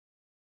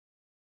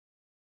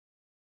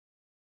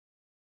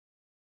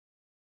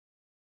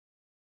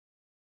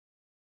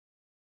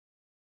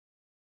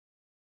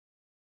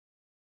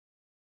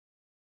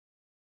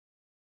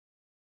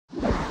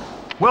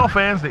Well,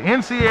 fans, the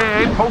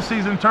NCAA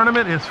postseason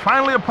tournament is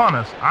finally upon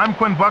us. I'm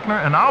Quinn Buckner,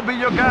 and I'll be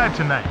your guide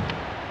tonight.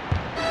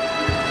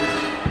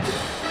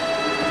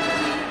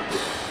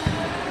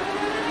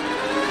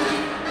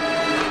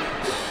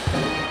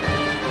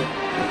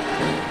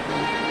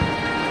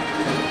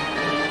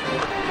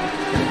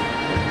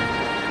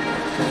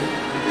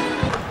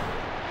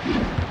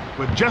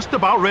 We're just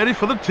about ready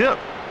for the tip.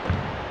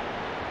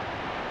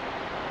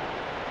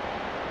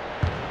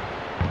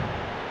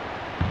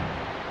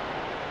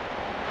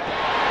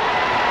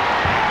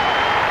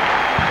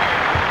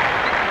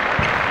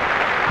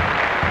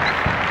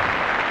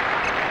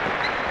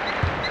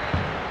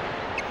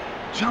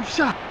 Jump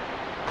shot.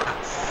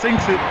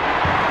 Sinks it.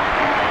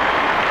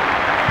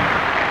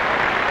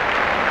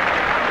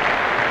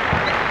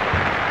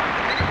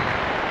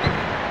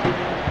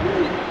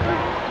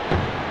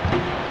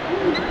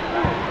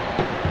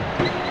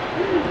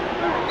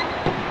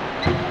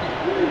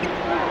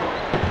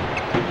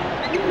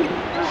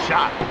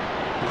 Shot.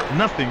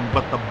 Nothing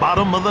but the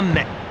bottom of the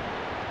net.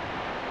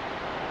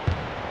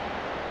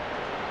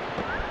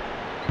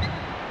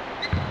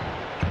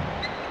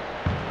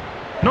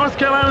 North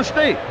Carolina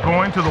State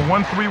going to the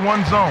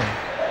 1-3-1 zone.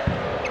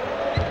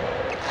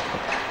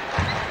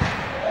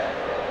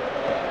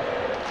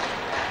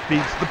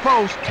 Beats the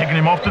post, taking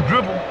him off the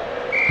dribble.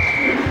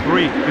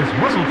 3 is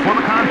whistled for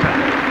the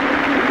contact.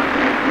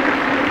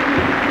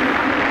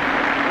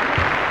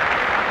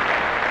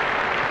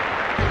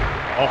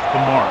 Off the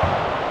mark.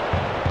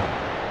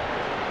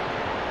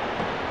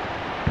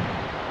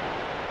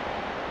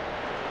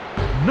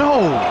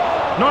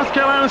 No! North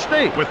Carolina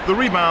State with the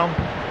rebound.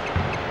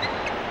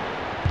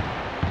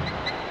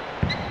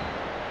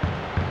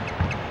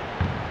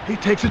 He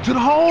takes it to the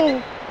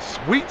hole.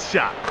 Sweet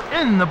shot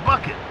in the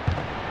bucket.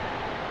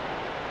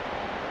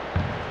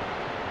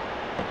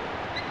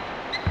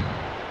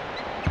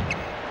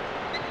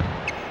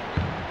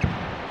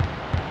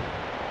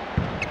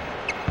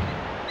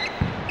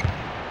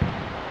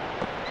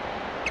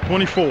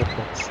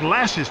 .24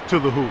 slashes to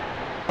the hoop.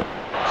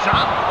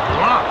 Shot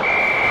blocked.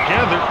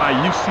 Gathered by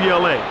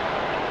UCLA.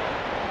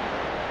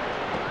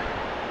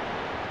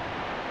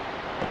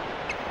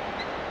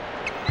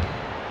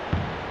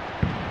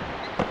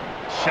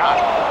 Shot.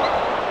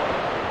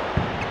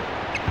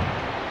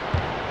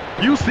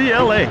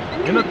 UCLA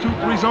in a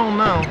 2-3 zone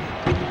now.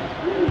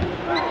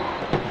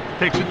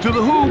 Takes it to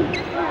the hoop.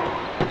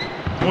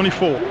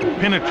 24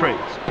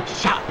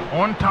 penetrates. Shot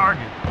on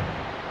target.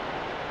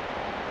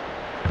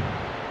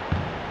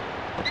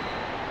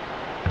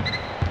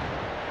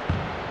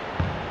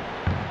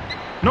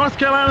 North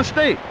Carolina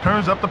State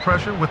turns up the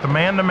pressure with the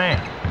man-to-man.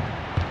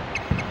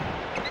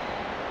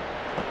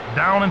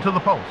 Down into the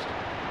post.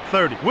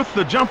 30 with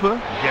the jumper,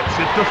 gets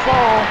it to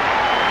fall.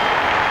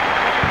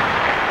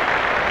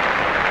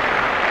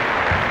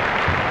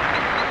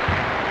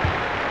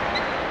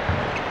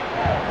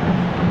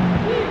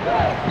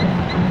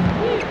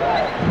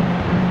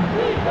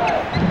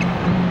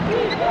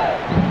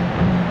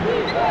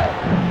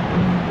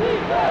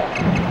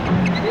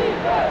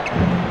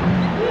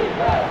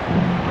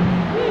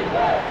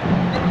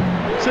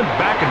 Sent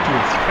back into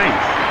his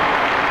face.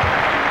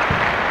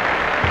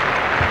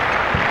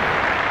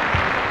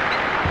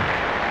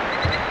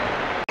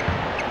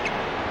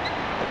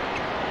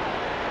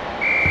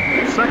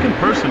 Second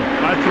person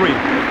by 3.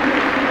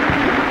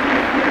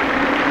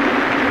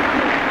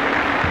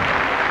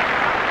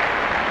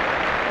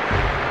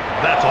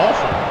 That's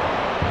awful.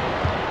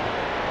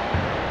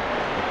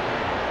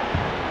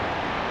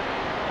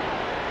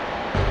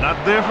 Not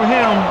there for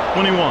him.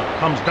 21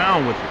 comes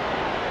down with it.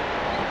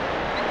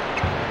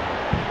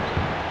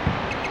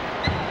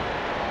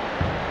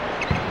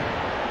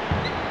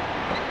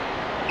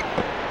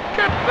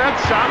 Get that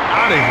shot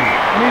out of here.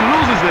 And he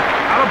loses it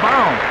out of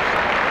bounds.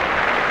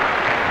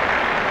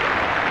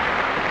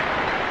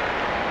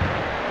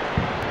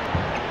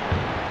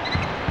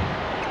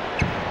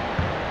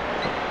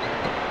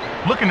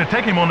 Looking to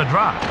take him on the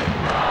drive.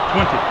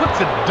 20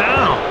 puts it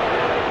down.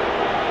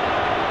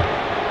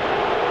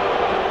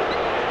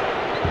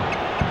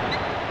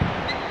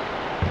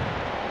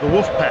 The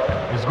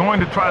Wolfpack is going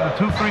to try the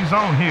 2-3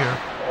 zone here.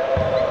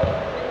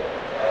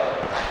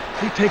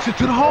 He takes it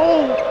to the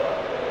hole.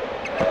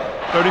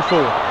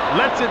 34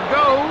 lets it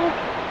go.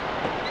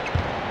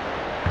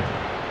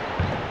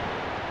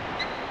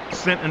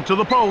 Sent into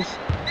the post.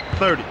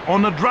 30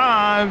 on the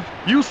drive.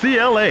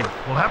 UCLA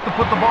will have to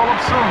put the ball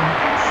up soon.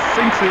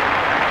 Sinks it.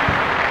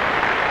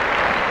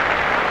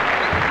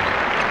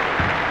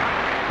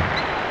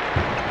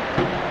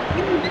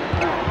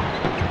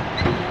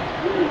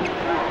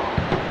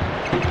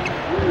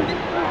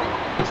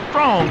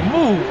 Strong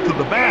move to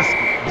the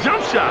basket.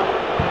 Jump shot.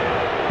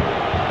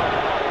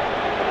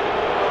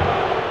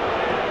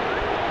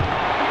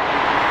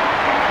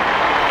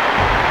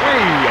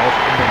 Way off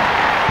the mark.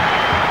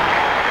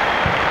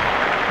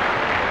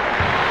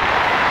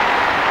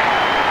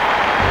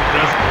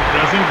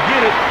 Doesn't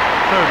get it.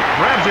 30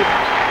 grabs it.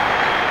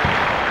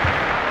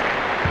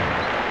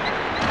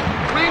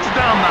 Brings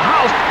down the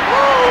house.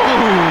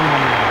 Ooh,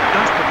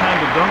 that's the kind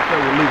of dunk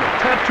that will leave a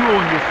tattoo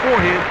on your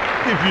forehead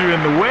if you're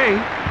in the way.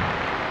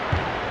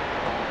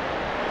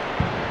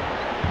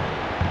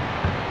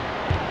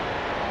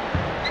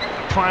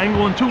 A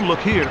triangle and 2 look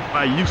here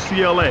by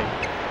UCLA.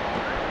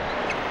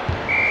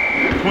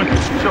 20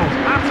 shows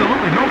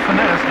absolutely no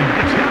finesse and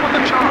gets hit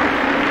with a charge.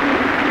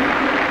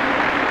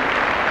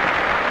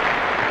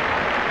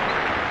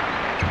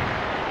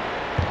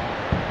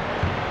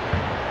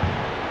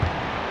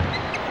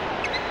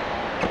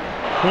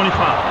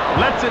 .25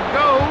 lets it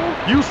go.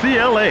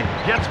 UCLA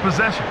gets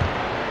possession.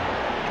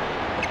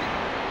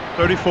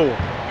 34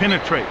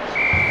 penetrates.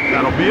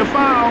 That'll be a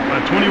foul by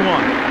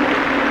 21.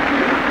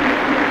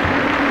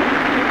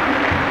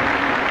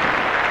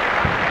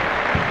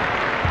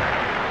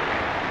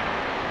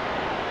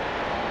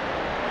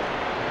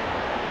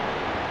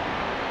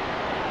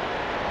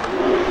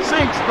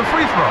 Sinks the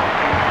free throw.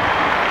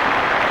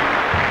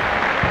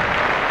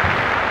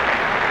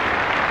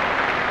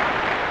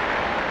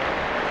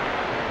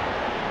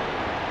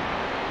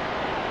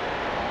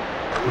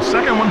 The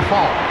second one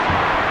falls.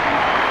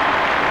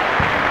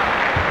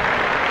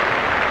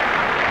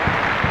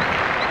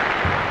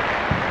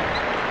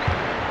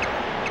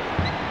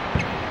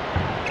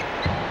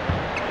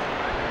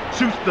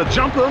 Shoots the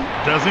jumper,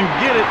 doesn't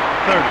get it.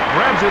 Thurs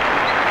grabs it.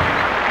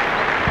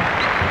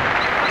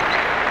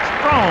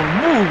 Strong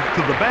move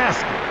to the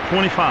basket.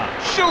 25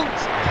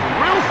 shoots,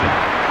 drills it.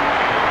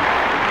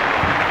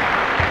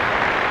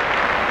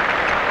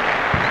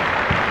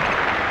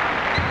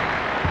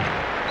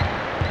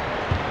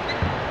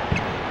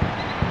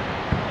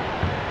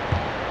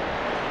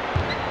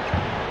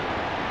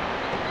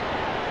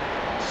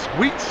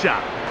 Sweet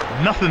shot,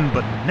 nothing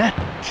but net.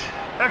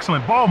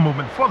 Excellent ball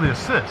movement for the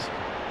assist.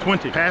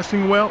 20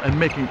 passing well and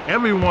making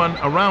everyone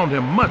around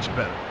him much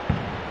better.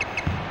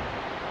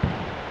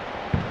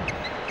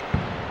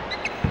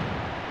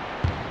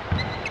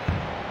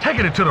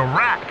 Taking it to the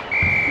rack.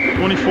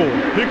 24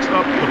 picks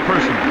up the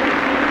personal.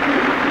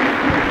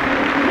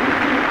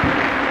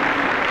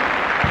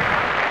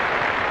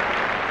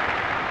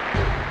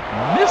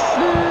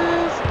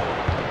 Misses.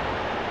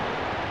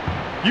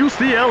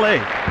 UCLA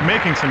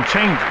making some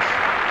changes.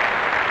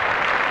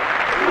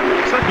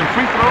 Second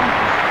free throw,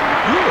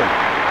 good.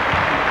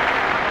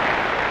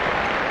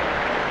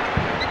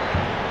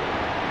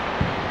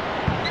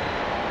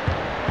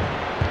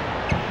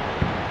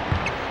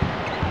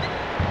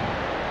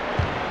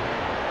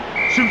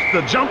 Shoots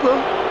the jumper.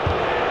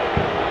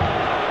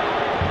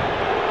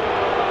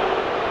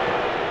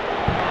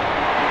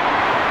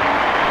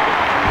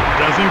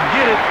 Doesn't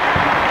get it.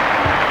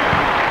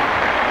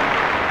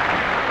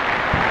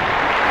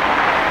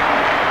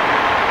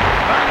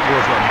 That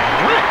was a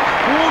brick.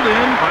 Pulled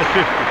in by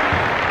 50.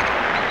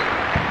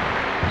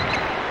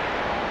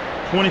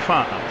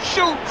 25.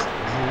 Shoots.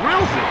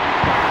 Drills it.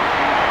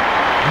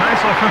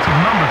 Nice offensive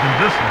numbers in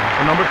this one.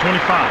 For number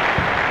 25.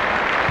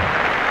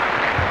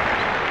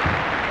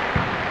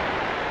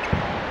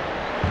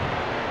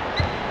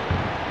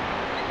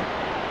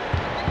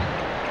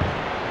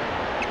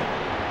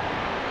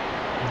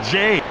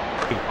 Jay,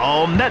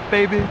 all net,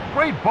 baby.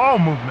 Great ball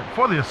movement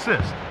for the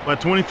assist. By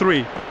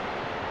 23.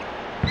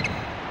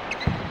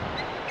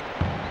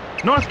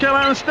 North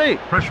Carolina State.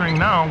 Pressuring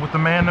now with the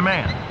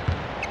man-to-man.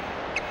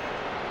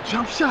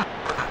 Jump shot.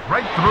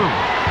 Right through.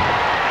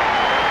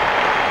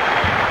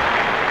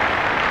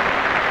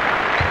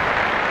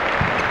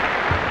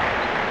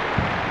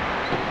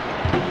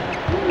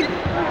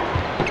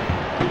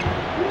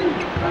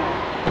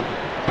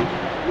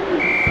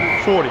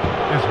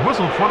 Is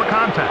whistled for the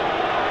contact.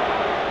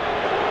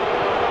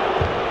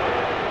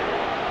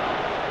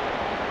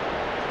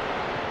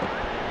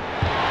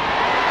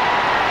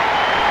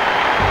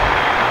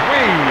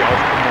 Way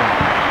off the mark.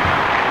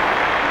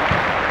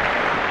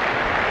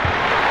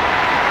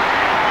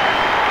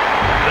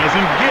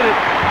 Doesn't get it.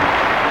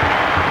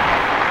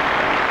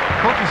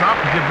 Coaches opt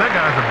to give their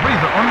guys a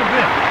breather on the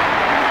bench.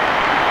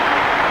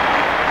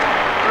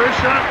 First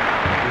shot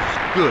is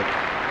good.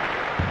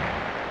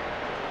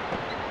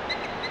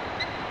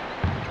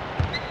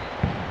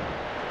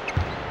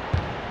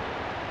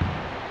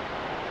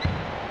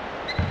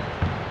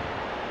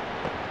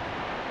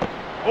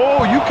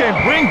 Oh, you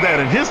can't bring that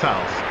in his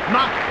house.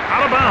 Knocked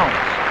out of bounds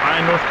by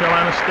North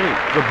Carolina State.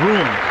 The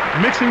Bruins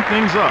mixing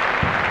things up.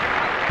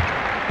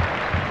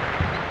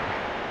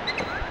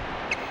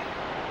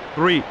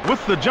 3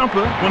 with the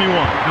jumper, 21.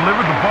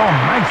 Delivered the ball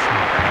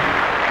nicely.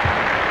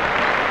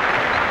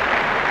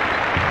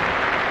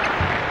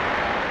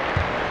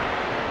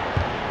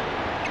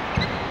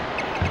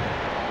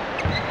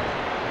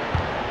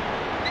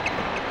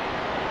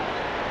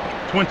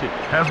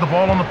 Has the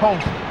ball on the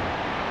post.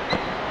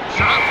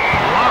 Shot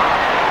blocked.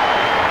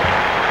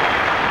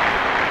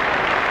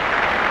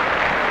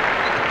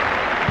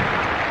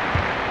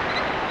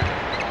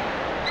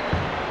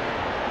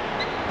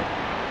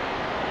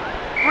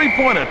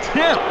 Three-point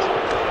attempt.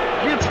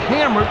 Gets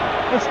hammered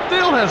and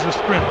still has the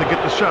strength to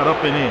get the shot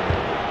up and in.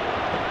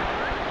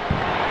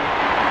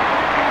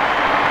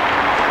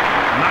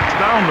 Knocks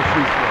down the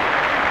free throw.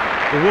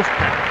 The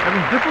Wolfpack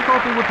having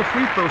difficulty with the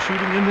free throw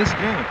shooting in this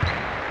game.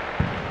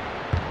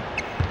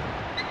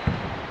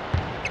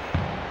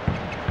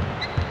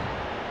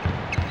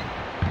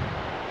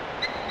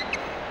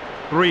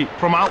 3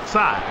 from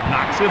outside.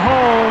 Knocks it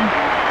home.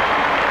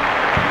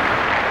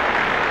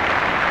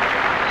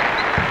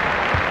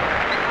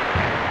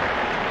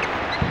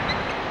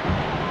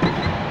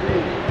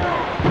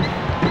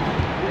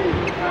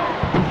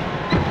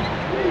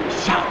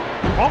 Shot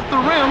off the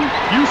rim.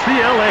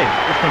 UCLA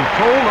with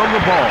control of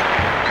the ball.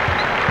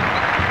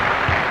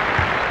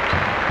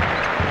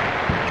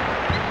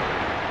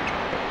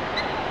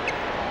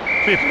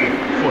 .50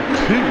 for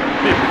 2.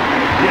 50.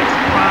 Gets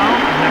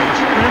fouled and has the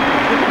strength to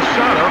get the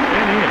shot up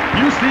and in.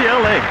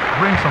 UCLA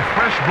brings some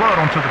fresh blood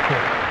onto the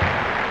court.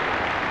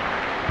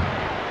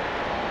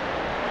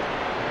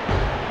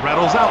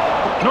 Rattles out.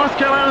 North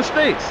Carolina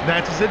State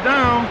snatches it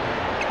down.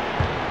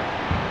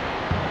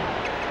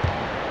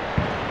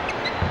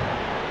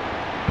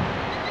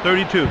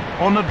 .32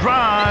 on the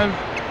drive.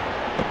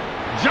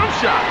 Jump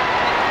shot.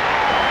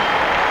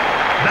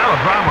 That'll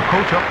drive a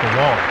coach up the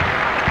wall.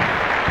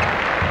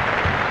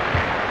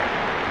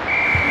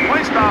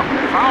 Play stop,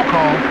 foul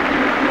call.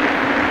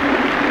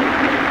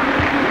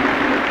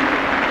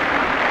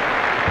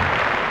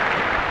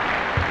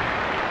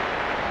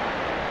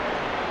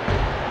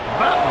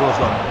 That was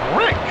a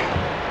brick.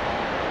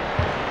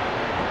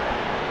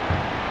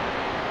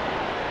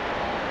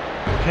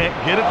 Can't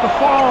get it to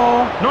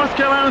fall. North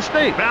Carolina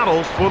State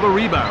battles for the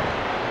rebound.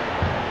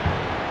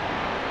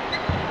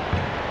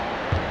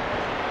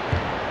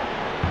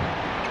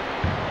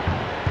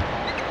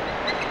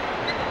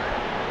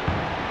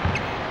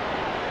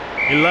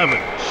 .11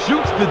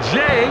 shoots the J.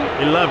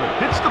 11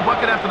 hits the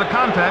bucket after the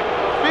contact.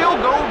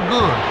 Field goal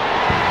good.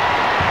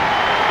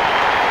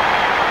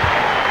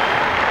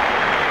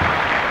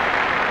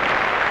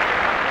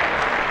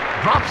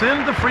 Drops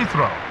in the free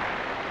throw.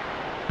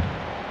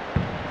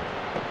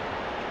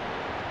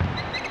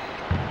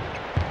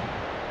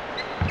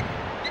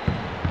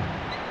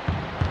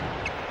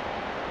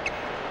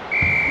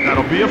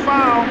 That'll be a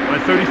foul by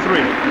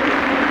 33.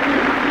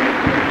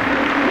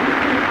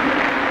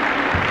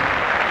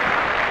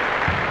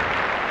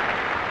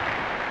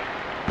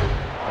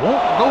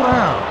 Won't go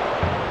down.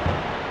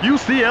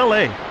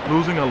 UCLA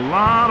losing a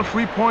lot of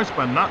free points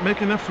by not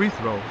making their free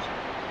throws.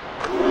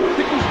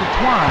 Tickles the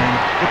twine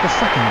with the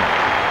second one.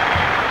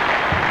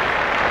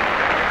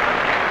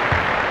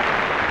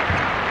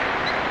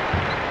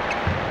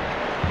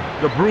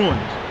 The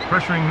Bruins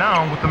pressuring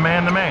now with the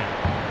man-to-man.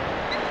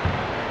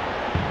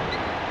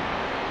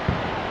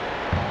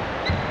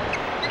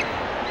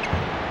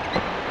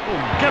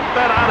 Oh, get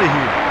that out of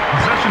here.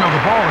 Possession of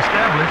the ball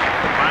established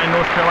by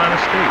North Carolina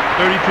State.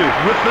 32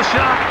 with the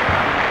shot.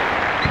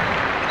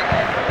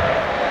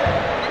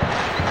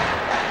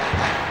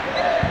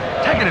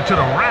 Taking it to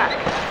the rack.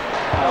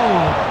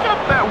 Oh, get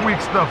that weak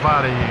stuff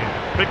out of here.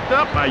 Picked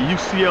up by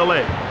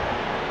UCLA.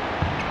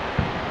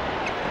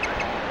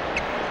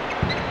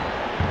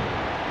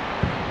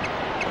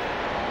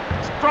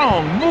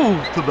 Strong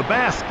move to the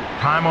basket.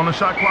 Time on the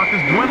shot clock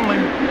is dwindling.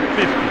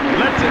 50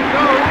 lets it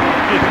go.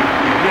 50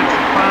 gets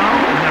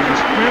fouled and has the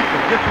strength to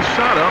get the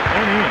shot up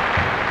and in.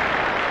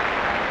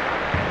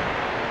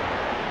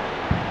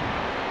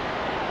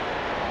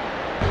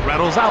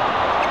 Rattles out.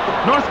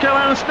 North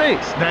Carolina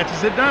State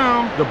snatches it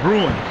down. The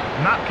Bruins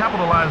not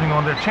capitalizing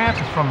on their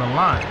chances from the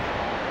line.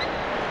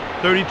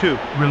 32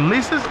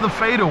 releases the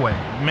fadeaway.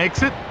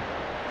 Makes it.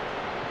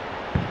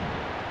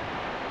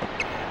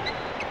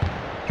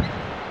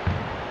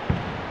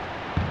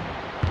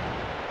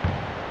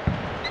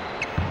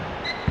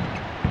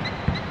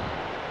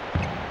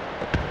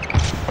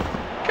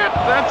 Get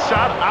that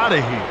shot out of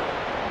here.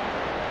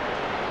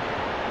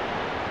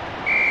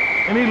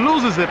 And he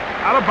loses it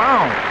out of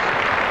bounds.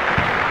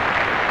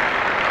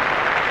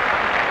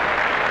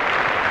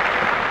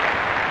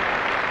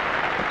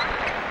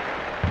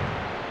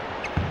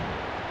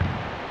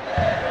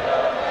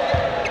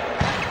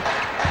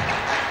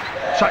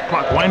 Shot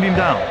clock winding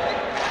down.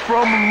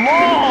 From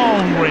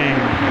long range.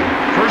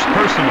 First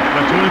personal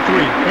by 23,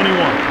 21.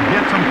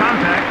 Gets some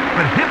contact,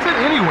 but hits it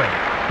anyway.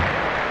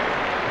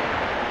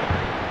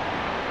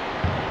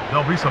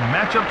 There'll be some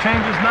matchup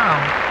changes now.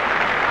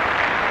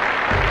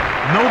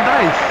 No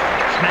dice.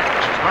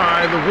 Snatched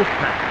by the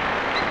Wolfpack.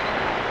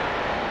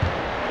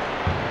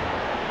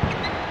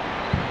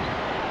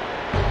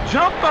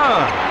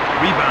 Jumper.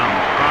 Rebound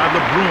by the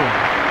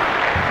Bruins.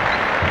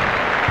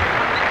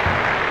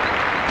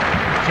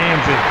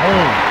 Jams it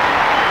home.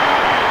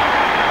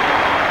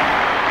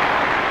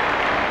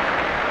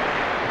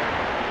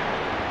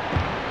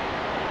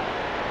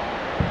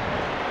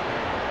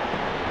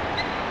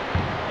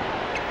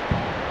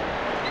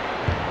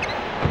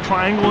 A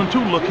triangle and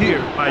 2 look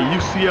here by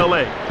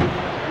UCLA.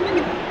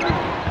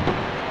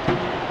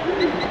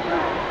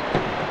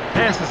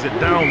 Passes it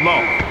down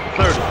low.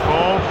 30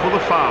 ball for the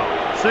foul.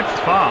 6th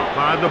foul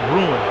by the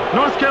Bruins.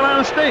 North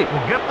Carolina State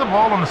will get the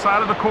ball on the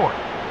side of the court.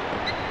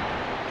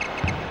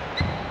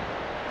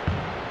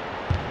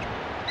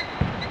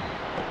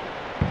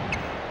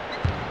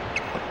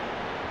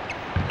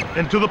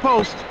 Into the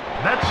post.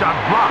 That shot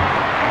blocked.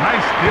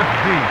 Nice stiff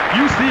D.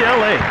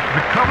 UCLA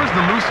recovers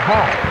the loose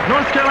ball.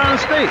 North Carolina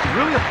State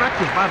really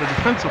effective by the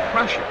defensive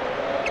pressure.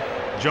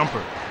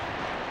 Jumper.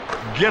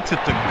 gets it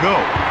to go.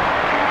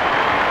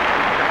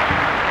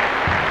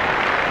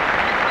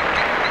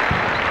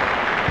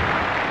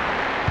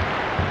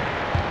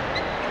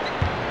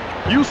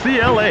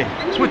 UCLA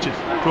switches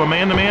to a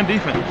man-to-man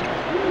defense.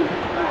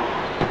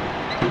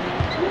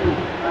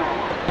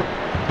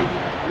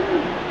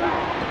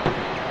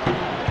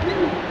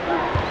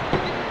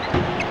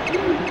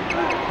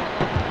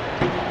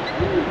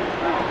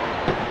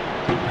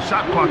 The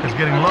shot clock is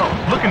getting low.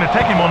 Looking to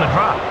take him on the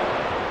drive.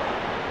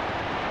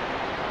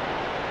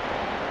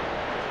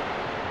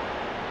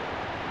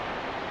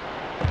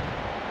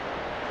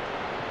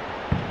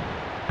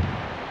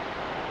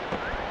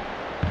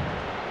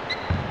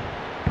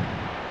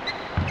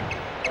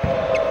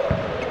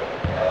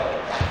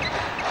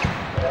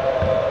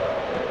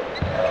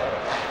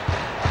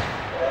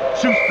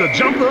 Shoots the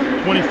jumper,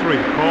 23,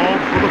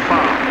 called for the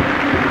foul.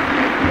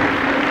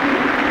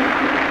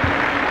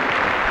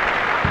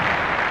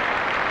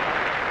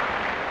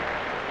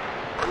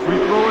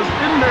 Free throw is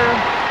in there.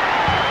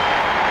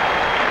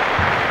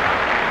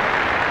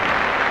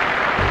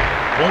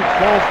 Won't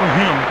fall for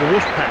him, the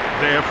Wolfpack.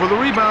 There for the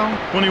rebound,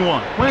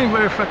 21. Playing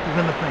very effective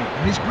in the paint,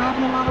 and he's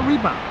grabbing a lot of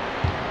rebounds.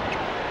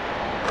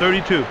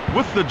 32,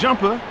 with the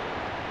jumper.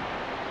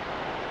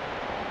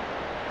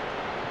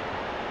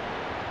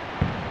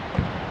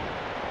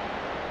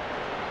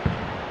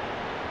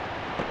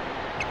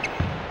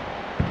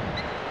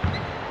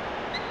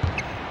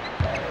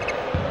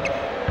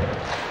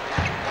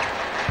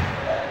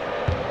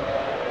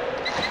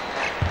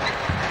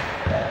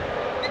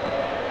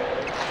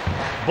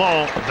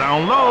 Ball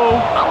down low.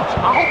 Ouch,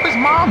 I hope his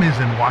mom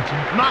isn't watching.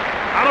 Knocked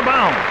out of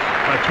bounds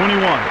by 21.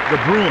 The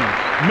Bruins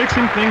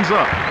mixing things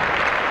up.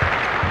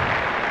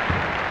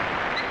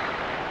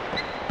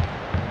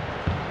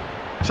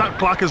 Shot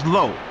clock is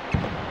low.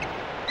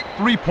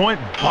 Three-point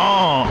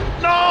bomb.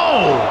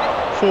 No!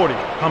 40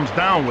 comes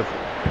down with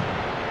it.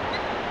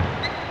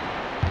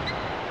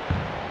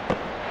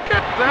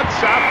 Get that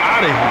shot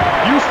out of here.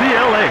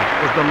 UCLA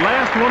was the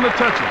last one to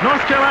touch it.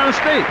 North Carolina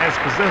State has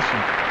possession.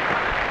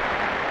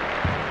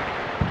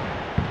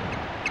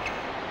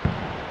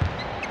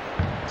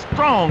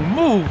 Strong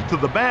move to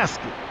the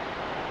basket.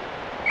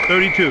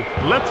 32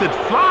 lets it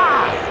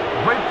fly.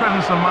 Great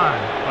presence of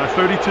mind. By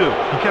 32.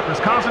 He kept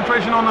his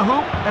concentration on the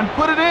hoop and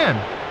put it in.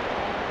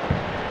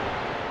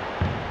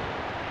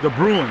 The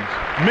Bruins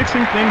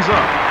mixing things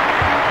up.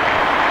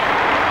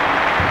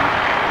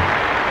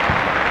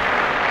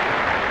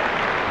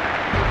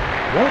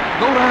 Won't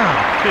go down.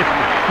 50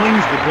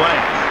 cleans the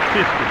glass.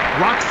 50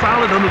 rock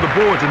solid under the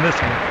boards in this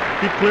one.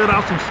 He cleared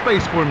out some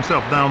space for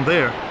himself down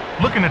there.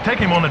 Looking to take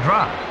him on the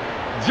drive.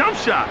 Jump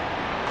shot.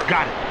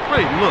 Got it.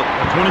 Great look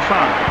at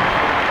 25.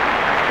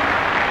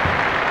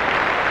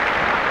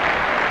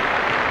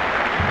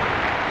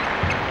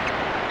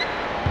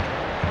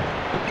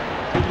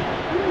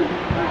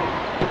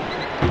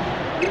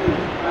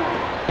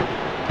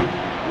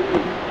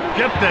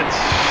 Get that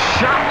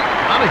shot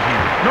out of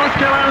here. North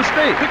Carolina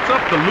State picks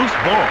up the loose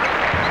ball.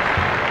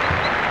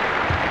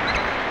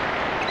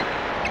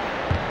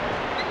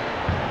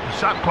 The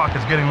shot clock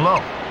is getting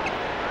low.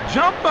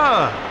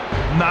 Jumper.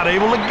 Not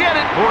able to get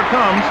it. Or it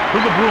comes to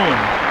the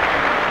Bruins.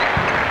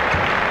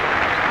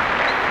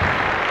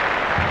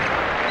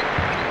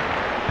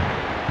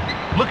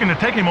 Looking to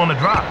take him on the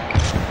drive.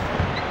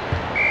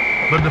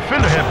 The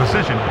defender had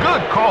position.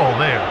 Good call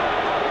there.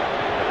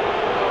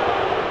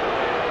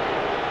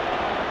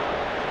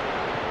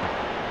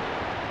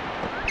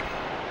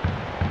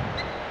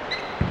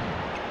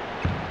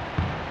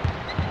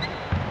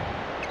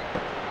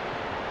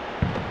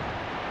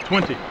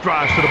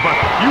 Drives to the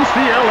bucket.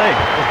 UCLA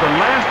was the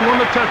last one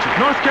to touch it.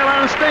 North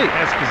Carolina State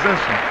has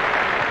possession.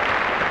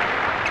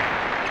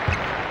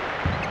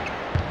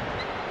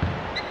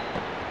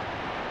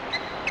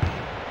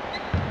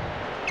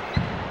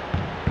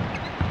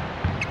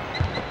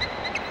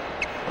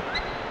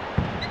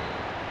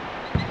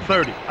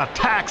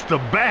 Attacks the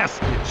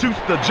basket. Shoots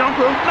the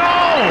jumper.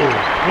 No!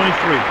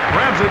 23.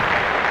 Grabs it.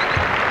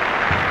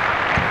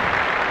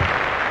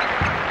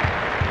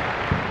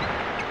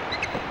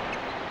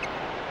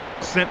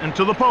 Sent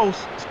into the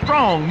post.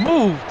 Strong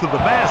move to the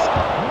basket.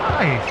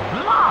 Nice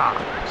block.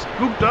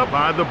 Scooped up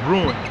by the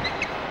Bruins.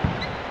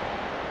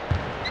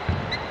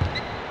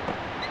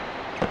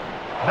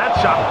 That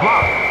shot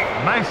blocked.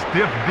 Nice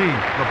stiff D.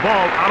 The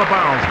ball out of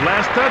bounds.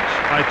 Last touch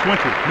by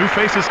 20. New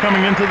faces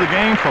coming into the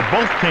game for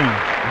both teams.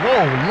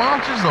 Whoa,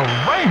 launches a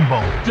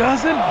rainbow.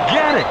 Doesn't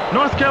get it.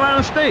 North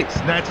Carolina State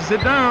snatches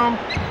it down.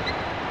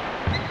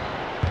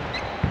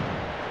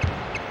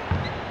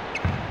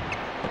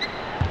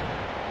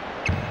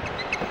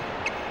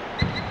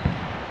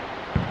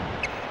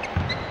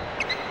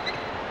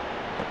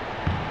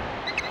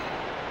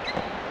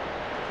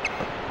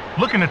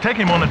 Looking to take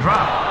him on the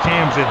drive.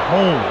 Jams it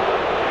home.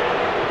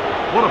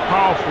 What a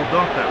powerful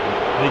dunk that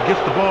was. And he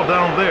gets the ball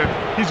down there.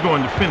 He's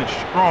going to finish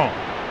strong.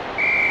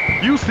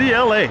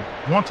 UCLA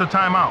wants a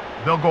timeout.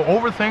 They'll go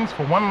over things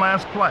for one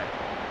last play.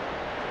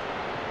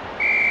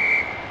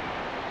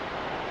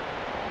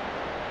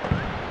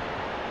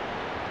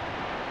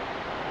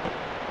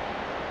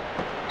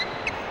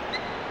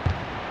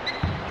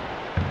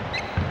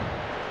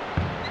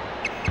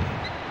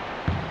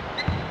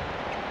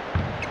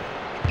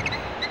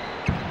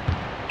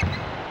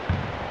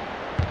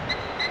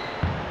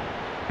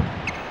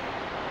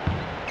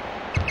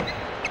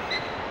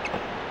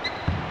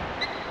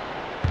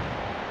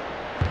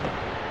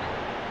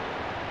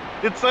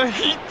 It's a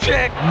heat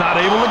check. Not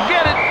able to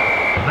get it.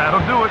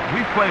 That'll do it.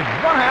 We've played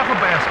one half of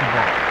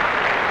basketball.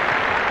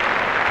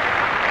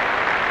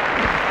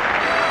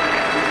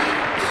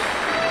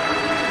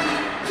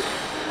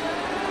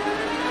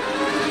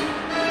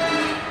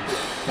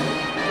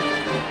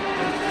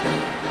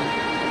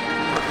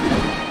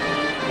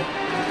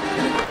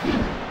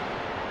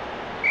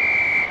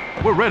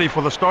 We're ready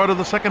for the start of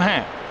the second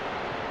half.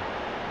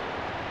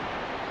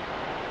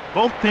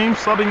 Both teams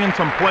subbing in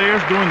some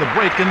players during the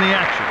break in the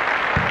action.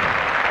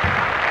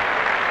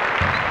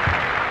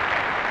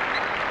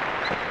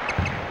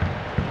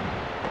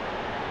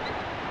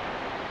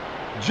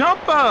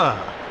 Jumper!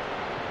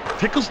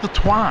 Tickles the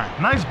twine.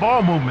 Nice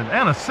ball movement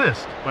and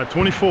assist. By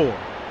 24.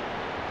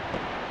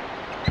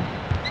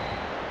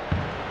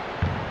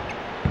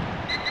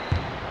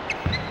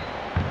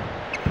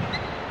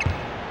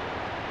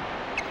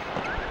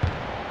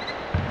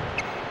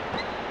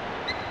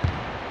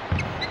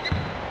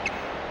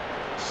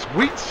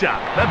 Sweet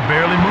shot. That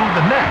barely moved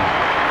the net.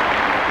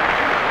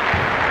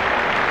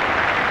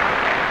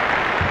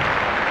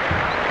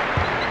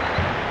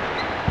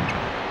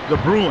 The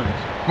Bruins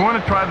going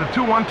to try the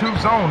 2-1-2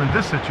 zone in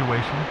this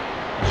situation.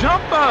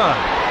 Jumper!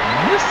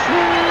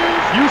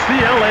 Misses!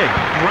 UCLA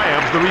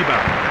grabs the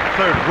rebound.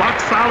 Third, rock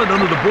solid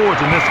under the boards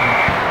in this one.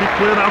 He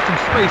cleared out some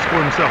space for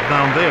himself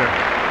down there.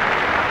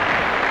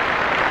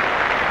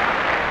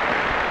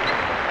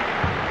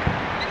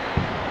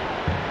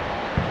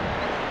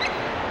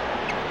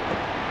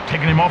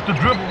 Taking him off the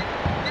dribble.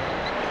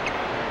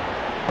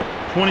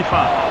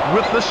 25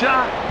 with the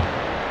shot.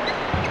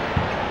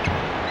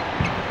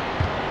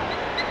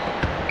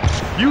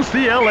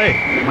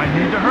 UCLA might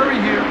need to hurry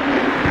here.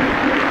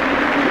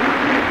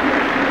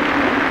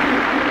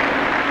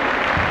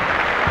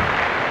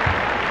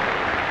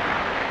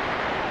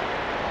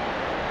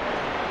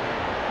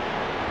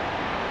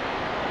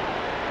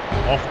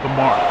 Off the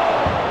mark.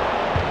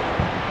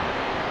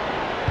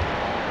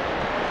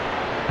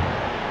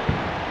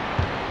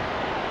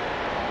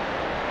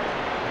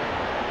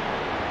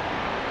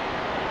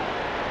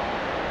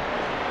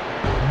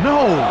 No!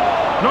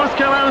 North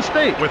Carolina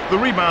State with the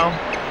rebound.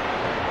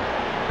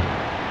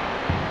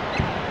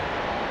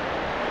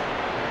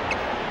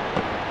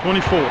 .24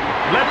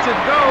 lets it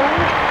go.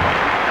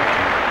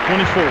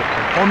 24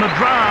 on the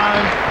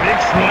drive. Big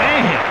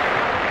slam.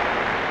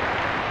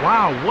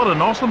 Wow, what an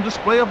awesome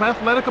display of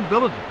athletic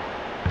ability.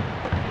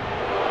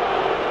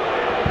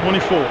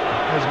 24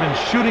 has been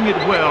shooting it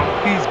well.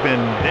 He's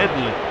been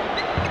deadly.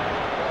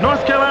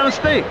 North Carolina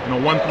State in a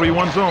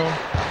 1-3-1 zone.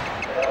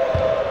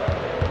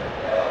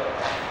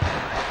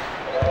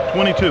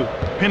 22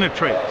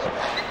 penetrates.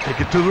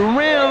 Take it to the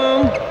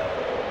rim.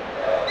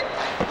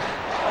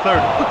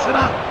 30 puts it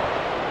up.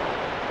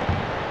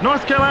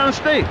 North Carolina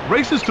State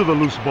races to the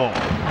loose ball.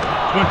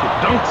 20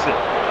 dunks it.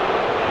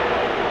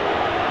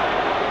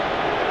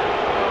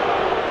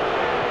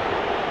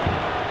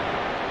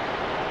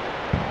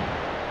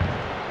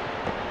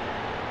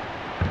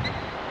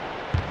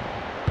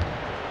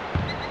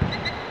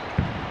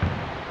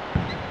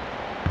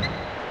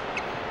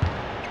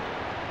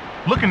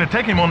 Looking to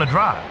take him on the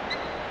drive.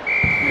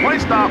 Play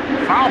stop,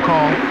 foul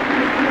call.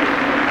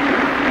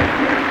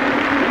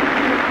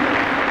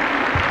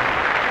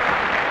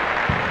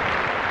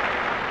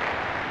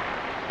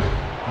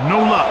 No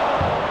luck.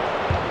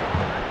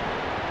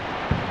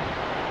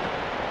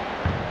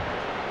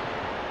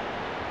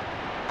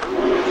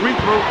 Free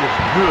throw is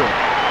good.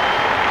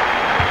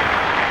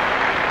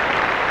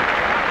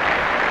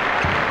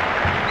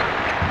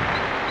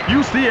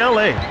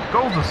 UCLA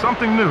goes to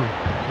something new.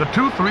 The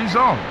 2-3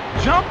 zone.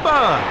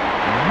 Jumper!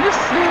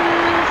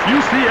 Misses!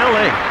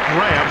 UCLA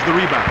grabs the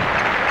rebound.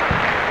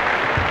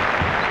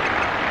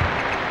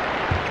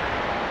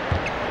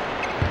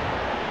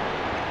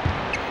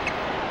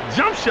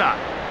 Jump shot.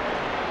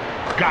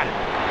 Got it.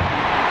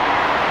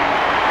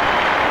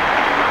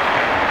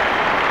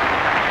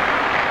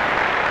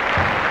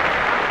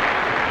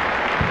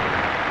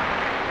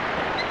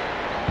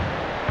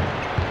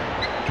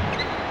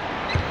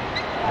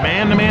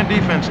 Man-to-man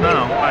defense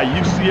now by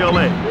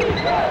UCLA.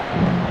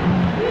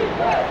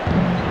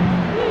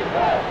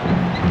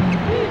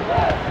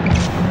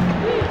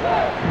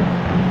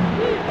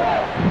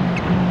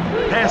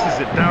 Passes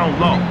it down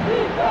low.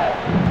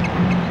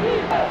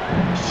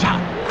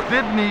 Shot.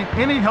 Didn't need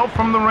any help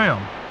from the rim.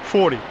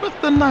 40 with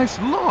the nice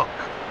look.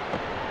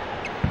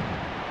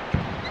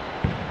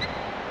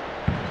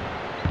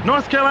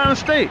 North Carolina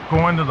State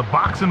going to the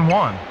box and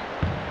one.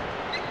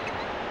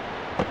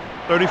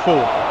 34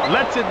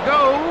 lets it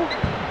go.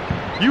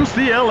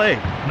 UCLA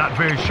not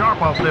very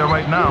sharp out there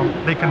right now.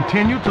 They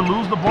continue to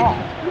lose the ball.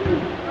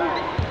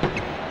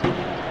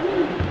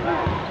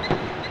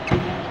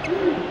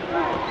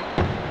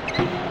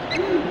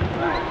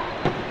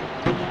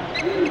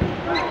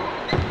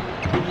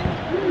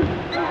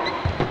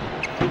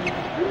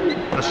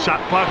 The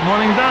shot clock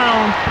running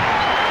down.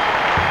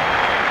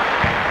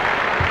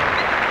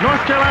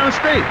 North Carolina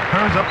State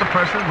turns up the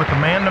pressure with the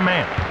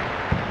man-to-man.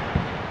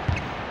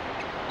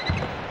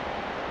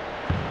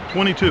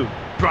 22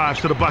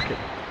 drives to the bucket.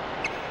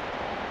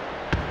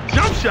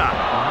 shot,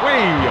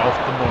 way off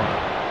the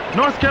mark.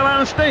 North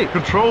Carolina State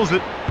controls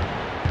it.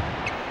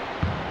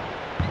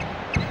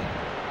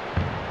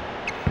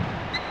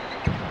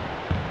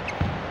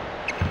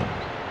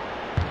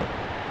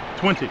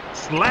 Twenty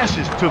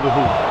slashes to the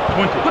hoop.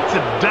 20 puts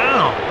it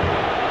down.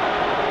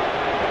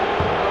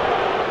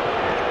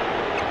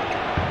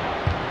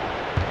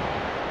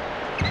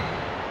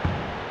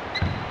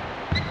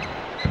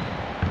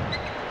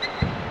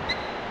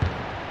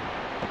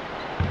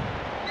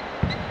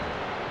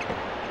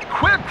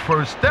 Quick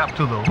first step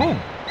to the hoop.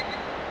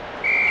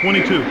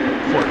 22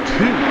 for 2.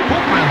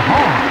 Hooping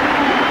hard.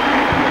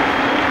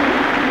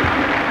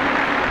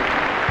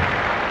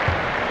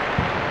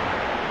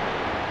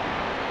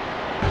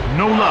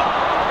 No luck.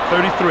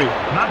 33.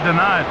 Not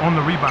denied on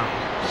the rebound.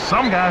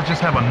 Some guys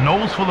just have a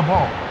nose for the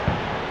ball.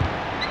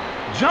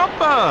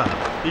 Jumper.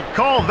 He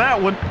called that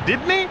one,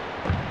 didn't he?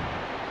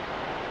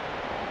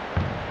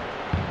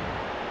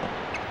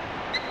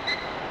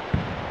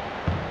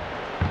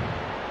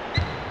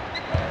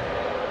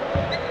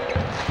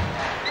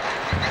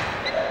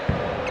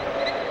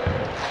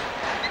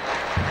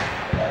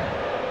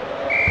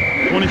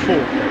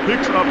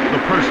 Picks up the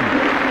personal.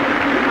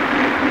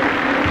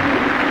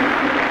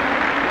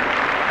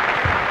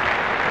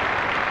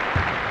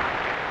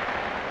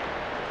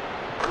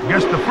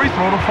 Gets the free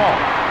throw to fall.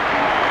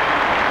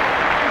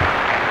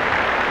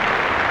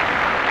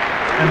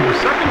 And the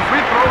second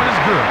free throw is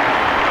good.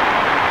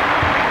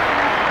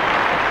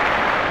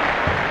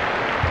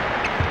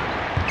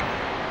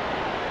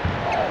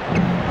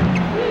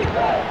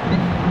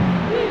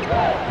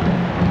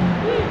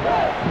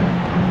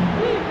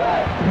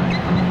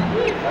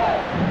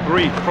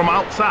 Three from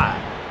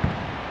outside.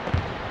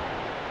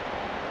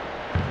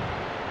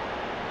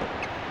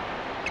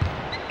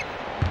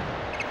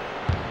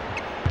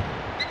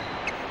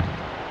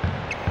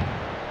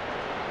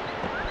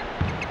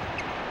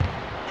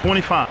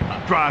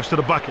 .25 drives to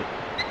the bucket.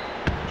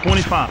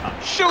 25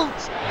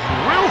 shoots,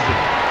 drills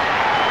it.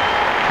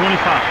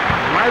 25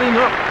 lighting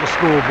up the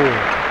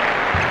scoreboard.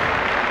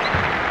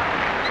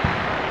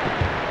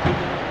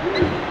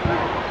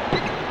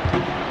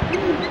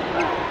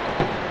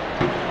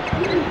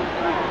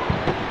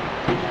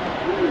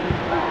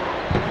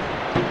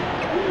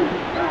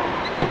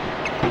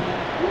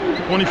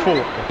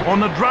 On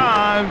the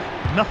drive,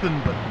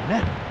 nothing but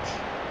net.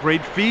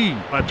 Great feed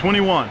by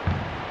 21.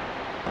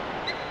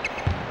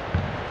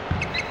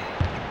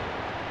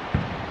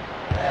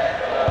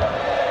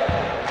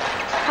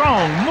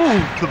 Strong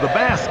move to the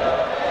basket.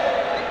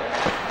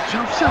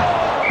 Jump shot.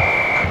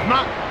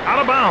 Knocked out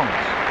of bounds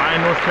by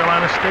North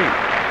Carolina State.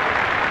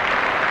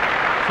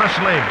 Fresh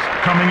legs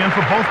coming in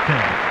for both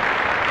teams.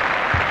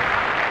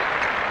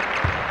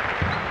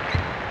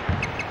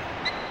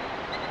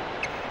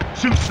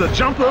 Shoots the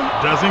jumper,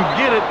 doesn't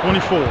get it.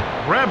 24,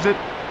 grabs it.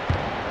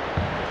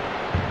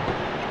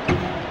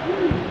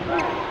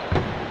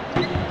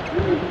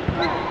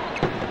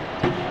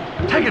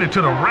 Taking it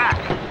to the rack.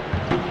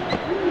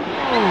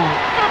 Oh,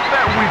 get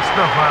that weak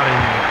stuff out of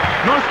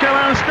here. North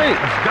Carolina State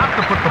has got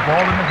to put the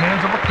ball in the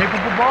hands of a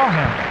capable ball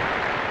handler.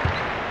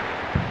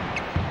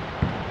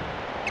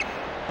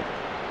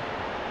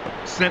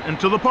 Sent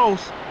into the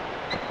post.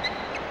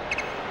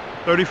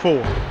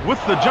 34 with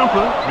the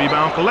jumper,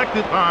 rebound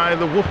collected by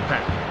the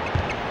Wolfpack.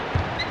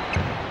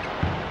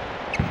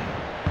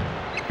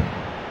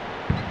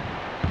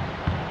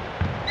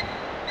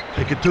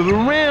 Take it to the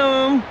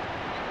rim.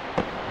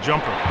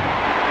 Jumper.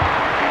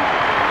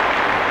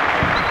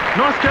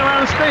 North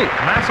Carolina State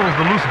lassos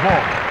the loose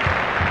ball.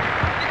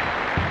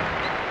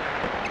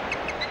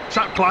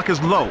 Shot clock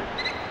is low.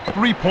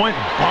 3-point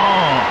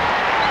bomb.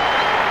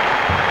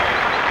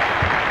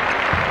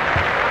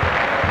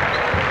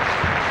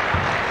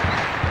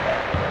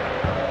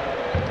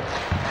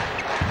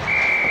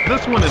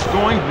 This one is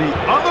going the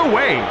other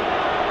way.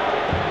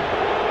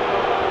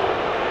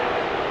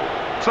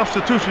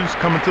 Substitutions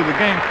coming to the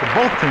game for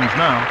both teams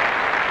now.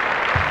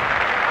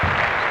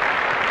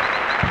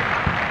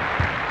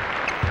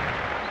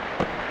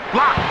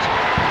 Blocked.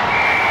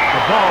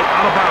 The ball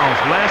out of bounds.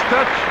 Last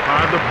touch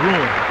by the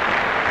Bruins.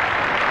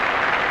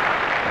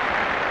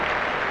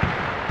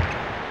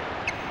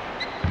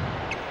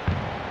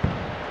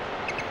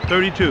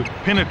 32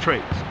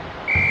 penetrates.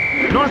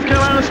 North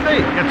Carolina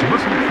State gets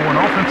whistled for an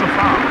offensive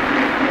foul.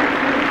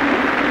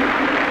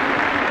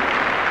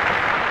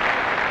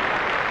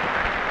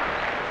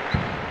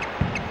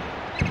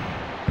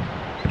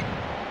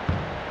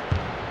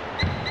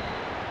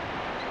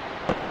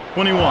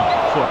 .21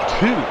 for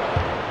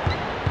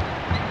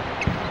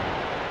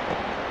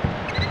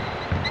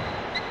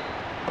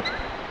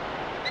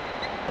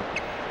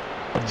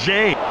 2.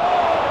 Jay.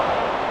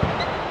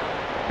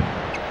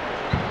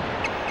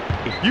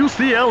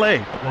 UCLA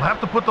will have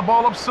to put the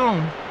ball up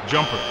soon.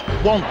 Jumper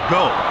won't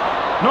go.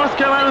 North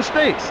Carolina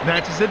State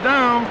snatches it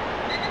down.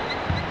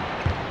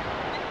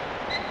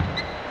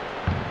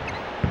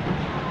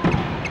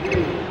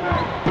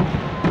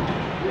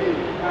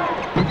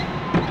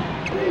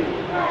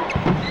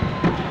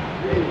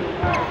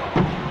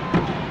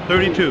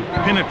 .32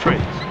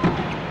 penetrates.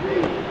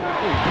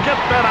 Get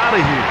that out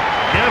of here.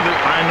 Gathered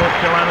by North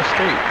Carolina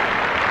State.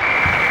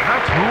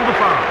 That's ruled a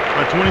foul.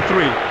 By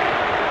 23.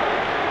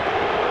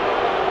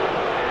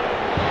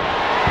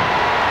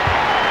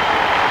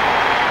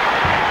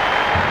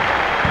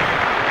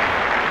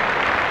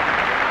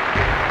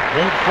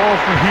 Won't fall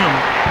for him.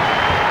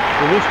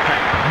 The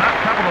Wolfpack. Not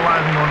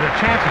capitalizing on their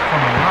chances from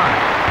the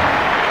line.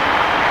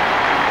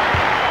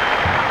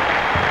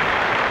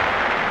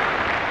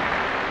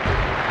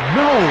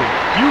 No!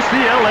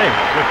 UCLA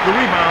with the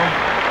rebound.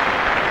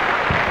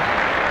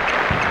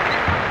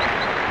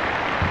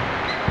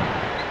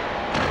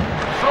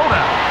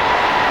 Throwdown.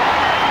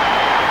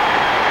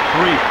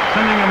 3.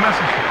 Sending a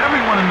message to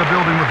everyone in the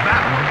building with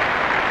that one.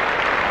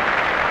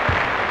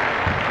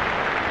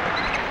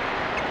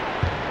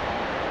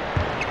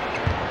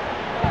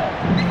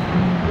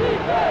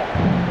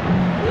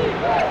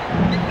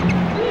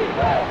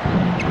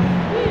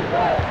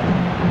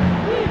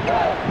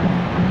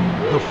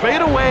 The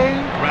fadeaway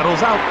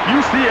rattles out.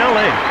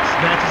 UCLA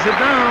snatches it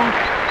down.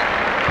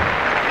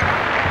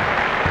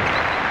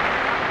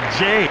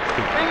 Jay.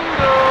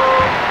 Bingo!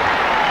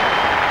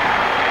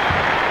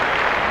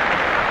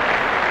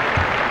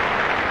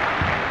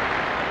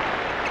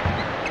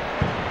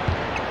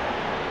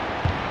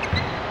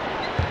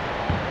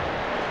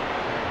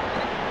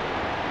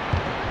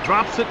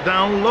 Drops it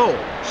down low.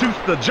 Shoots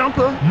the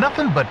jumper.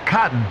 Nothing but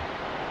cotton.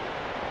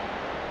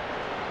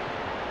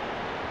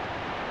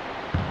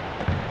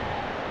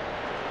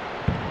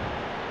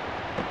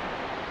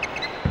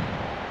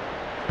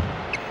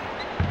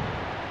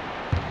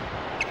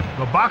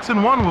 The box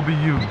and one will be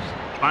used.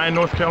 By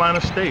North Carolina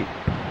State.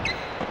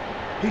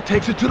 He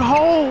takes it to the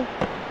hole.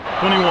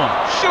 21.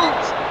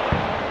 Shoots.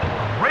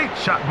 Great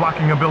shot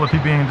blocking ability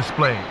being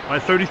displayed. By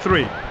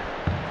 33.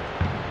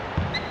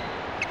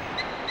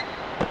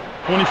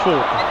 24.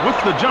 With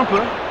the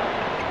jumper.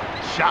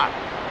 Shot.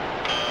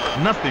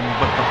 Nothing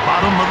but the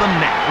bottom of the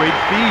net. Great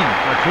feed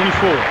by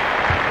 24.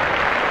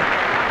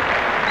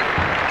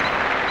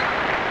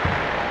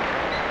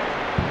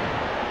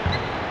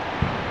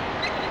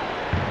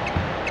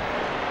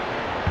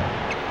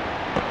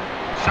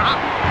 Shot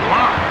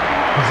blocked.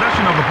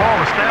 Possession of the ball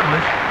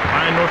established.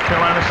 By North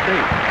Carolina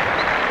State.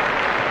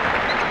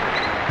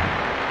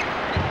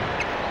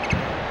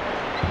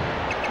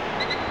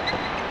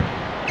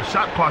 The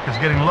shot clock is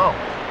getting low.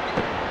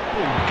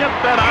 Oh, get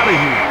that out of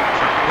here.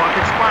 Shot clock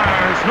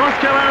expires. North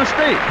Carolina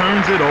State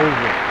turns it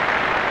over.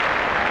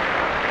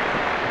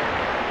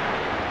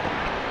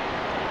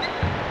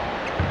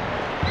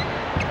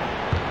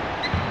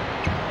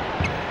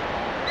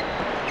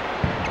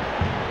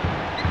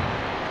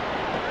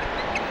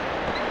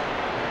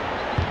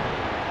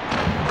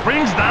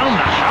 Brings down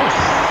the house.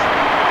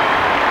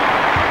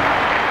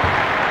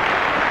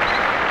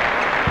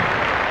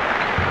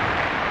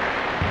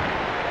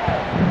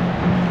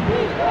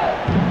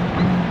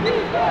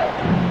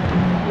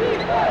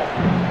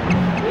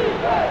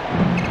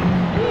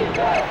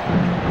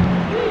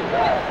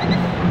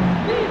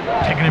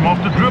 Taking him off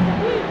the dribble.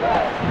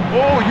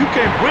 Oh, you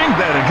can't bring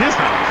that in his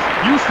house.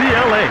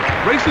 UCLA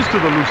races to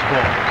the loose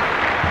ball.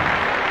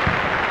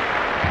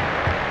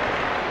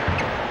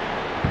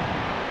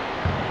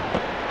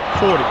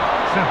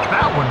 Sent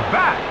that one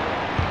back.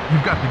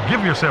 You've got to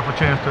give yourself a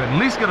chance to at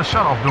least get a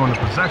shot off during the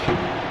possession.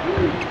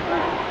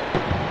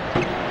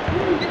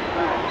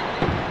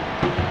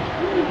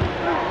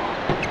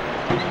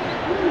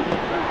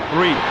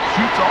 Three.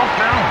 Shoots off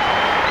down.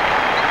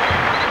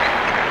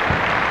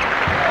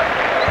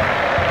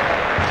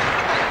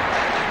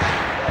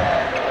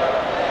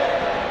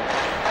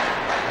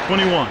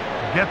 .21.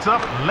 Gets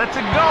up, lets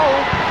it go.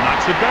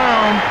 Knocks it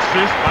down.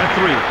 Assist by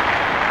 3.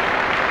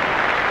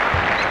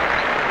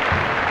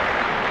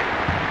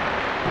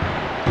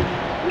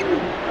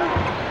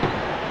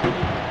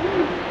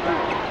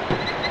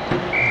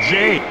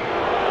 Jay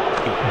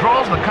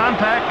draws the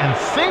contact and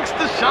sinks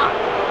the shot.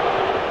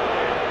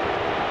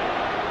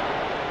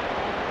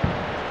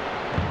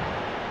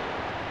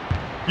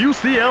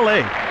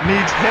 UCLA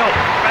needs help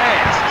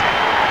fast.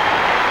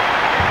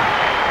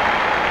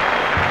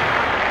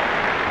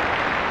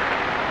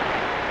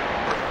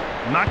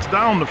 Knocks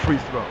down the free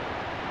throw.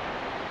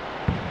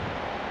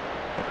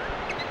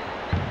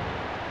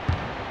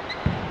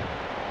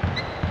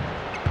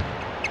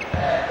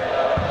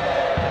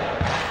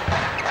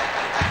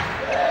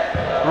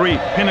 Three,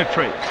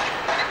 penetrates.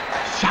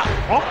 Shot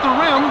off the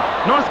rim.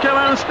 North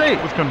Carolina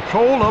State with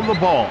control of the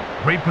ball.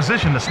 Great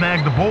position to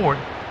snag the board.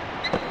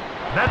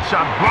 That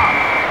shot blocked.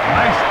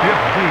 Nice stiff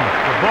D.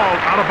 The ball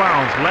out of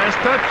bounds. Last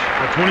touch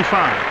at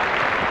 25.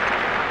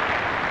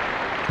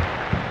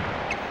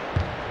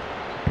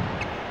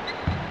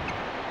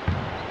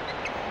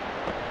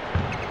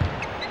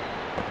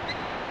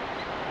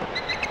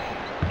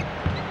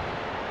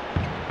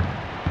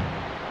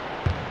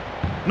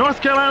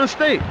 North Carolina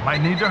State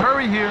might need to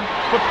hurry here.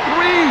 For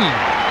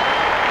 3.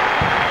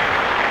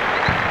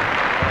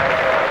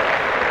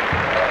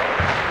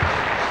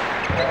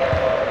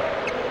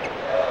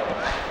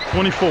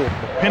 .24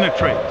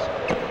 penetrates.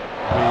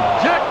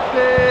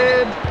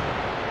 Rejected.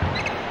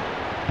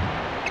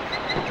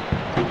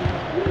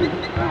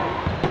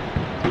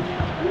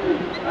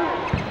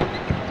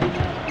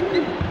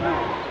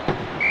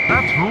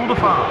 That's rule to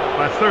foul.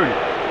 By 30.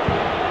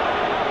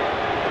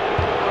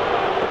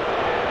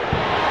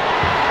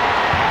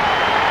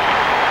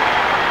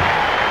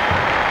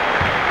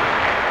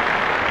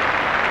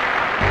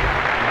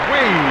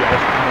 Way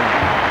off the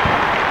mark.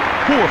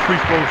 Poor free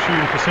throw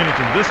shooting percentage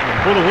in this one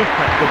for the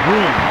Wolfpack. The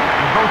Bruins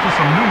will go to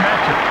some new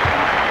matchups.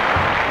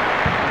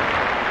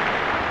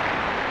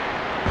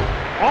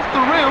 Off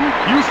the rim,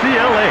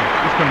 UCLA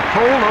with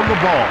control of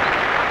the ball.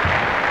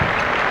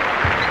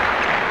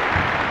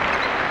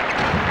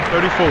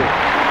 34.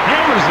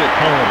 Hammers it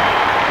home.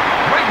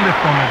 Great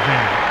lift on that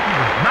jam. He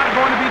was not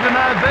going to be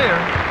denied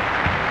there.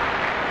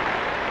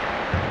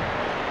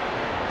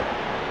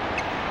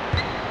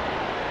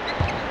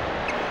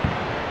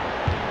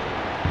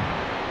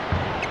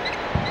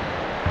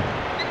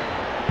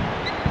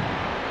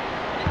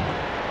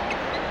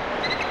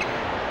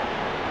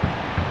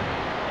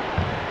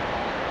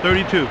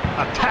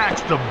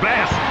 Attacks the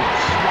basket,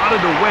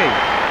 swatted away.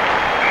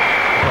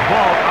 The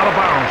ball out of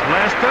bounds.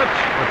 Last touch,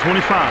 a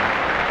 25.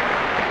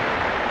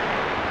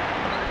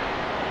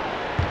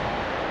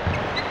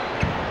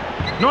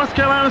 North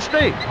Carolina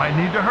State might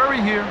need to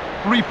hurry here.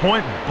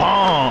 3-point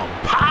bomb.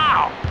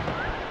 Pow!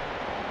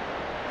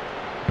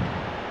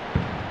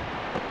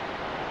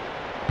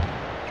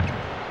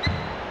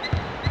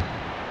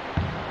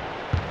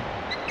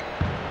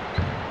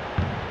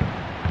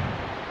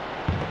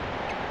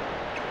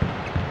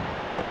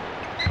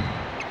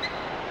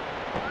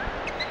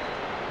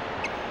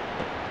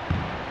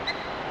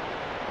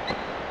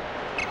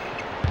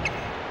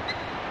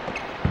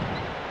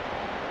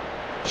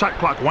 Shot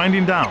clock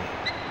winding down.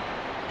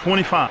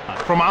 25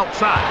 from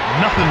outside.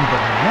 Nothing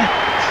but net.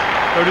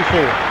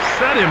 34.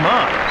 Set him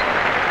up.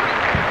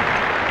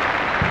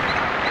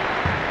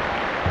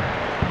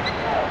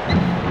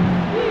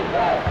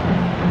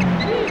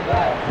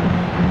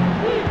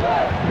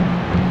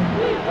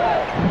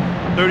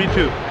 .32.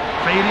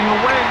 Fading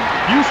away.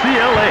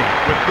 UCLA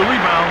with the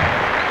rebound.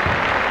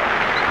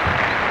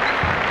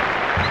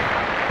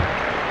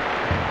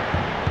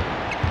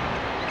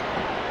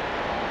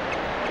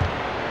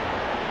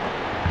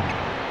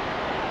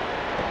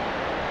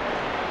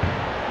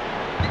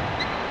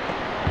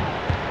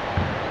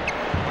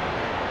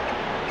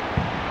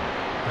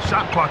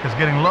 Shot clock is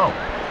getting low.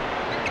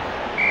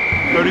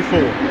 34.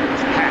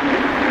 It's packed.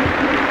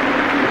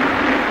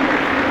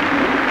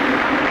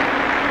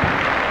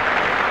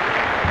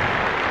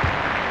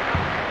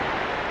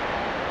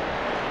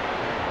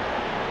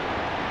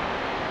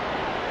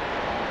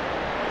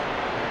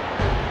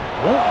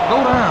 Won't go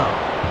down.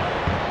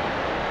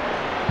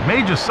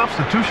 Major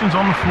substitutions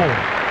on the floor.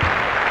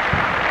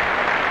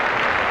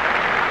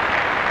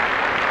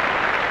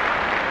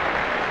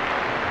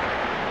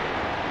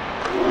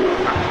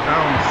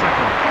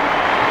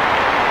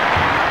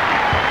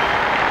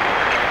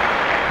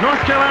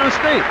 North Carolina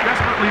State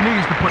desperately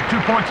needs to put 2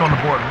 points on the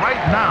board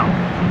right now.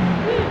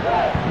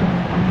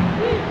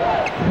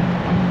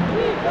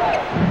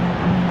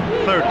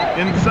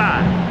 30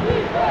 inside.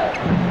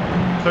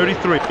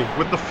 33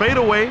 with the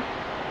fadeaway.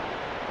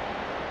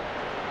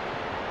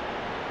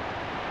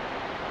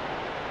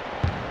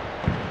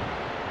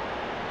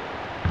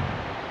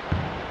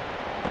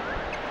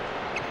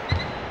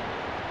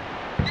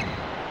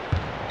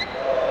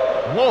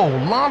 Whoa,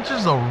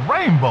 launches a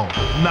rainbow.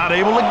 Not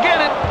able to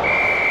get it.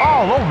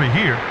 All over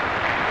here.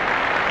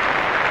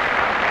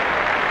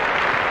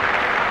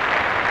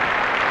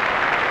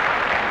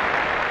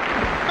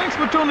 Thanks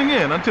for tuning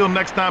in. Until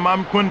next time,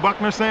 I'm Quinn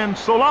Buckner saying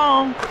so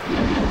long.